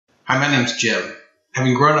Hi, my name's Jim.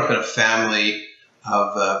 Having grown up in a family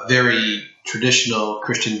of very traditional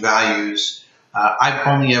Christian values, I've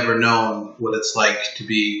only ever known what it's like to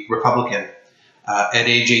be Republican. At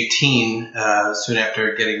age 18, soon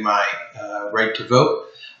after getting my right to vote,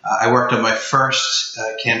 I worked on my first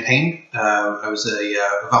campaign. I was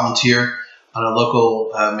a volunteer on a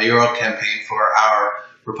local mayoral campaign for our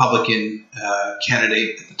Republican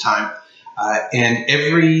candidate at the time. And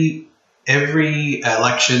every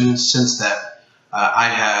election since then, I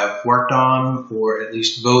have worked on or at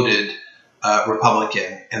least voted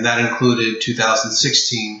Republican, and that included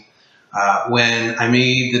 2016 when I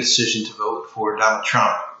made the decision to vote for Donald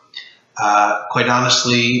Trump. Quite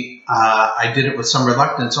honestly, I did it with some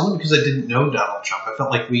reluctance, only because I didn't know Donald Trump. I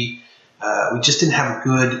felt like we just didn't have a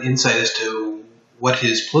good insight as to what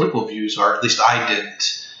his political views are. At least I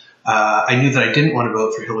didn't. I knew that I didn't want to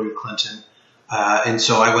vote for Hillary Clinton. And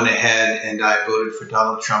so I went ahead and I voted for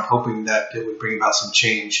Donald Trump, hoping that it would bring about some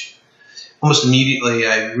change. Almost immediately,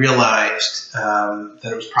 I realized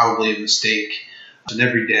that it was probably a mistake. And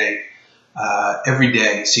every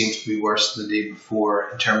day seems to be worse than the day before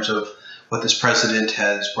in terms of what this president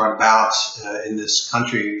has brought about in this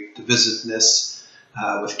country, divisiveness,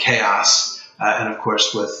 with chaos, and of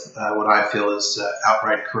course with what I feel is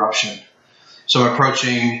outright corruption. So I'm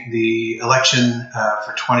approaching the election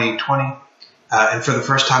for 2020. And for the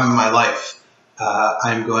first time in my life,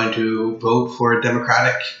 I'm going to vote for a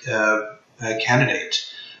Democratic candidate.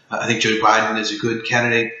 I think Joe Biden is a good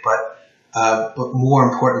candidate, but more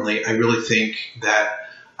importantly, I really think that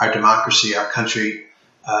our democracy, our country,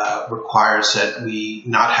 requires that we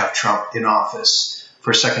not have Trump in office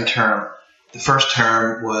for a second term. The first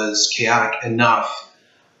term was chaotic enough.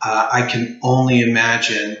 I can only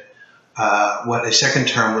imagine what a second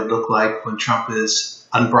term would look like when Trump is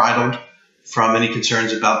unbridled from any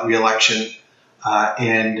concerns about re-election,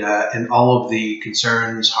 and all of the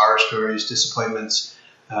concerns, horror stories, disappointments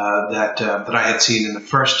that I had seen in the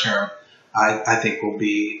first term, I think will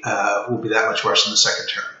be that much worse in the second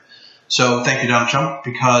term. So thank you, Donald Trump,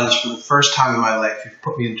 because for the first time in my life, you've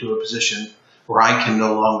put me into a position where I can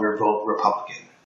no longer vote Republican.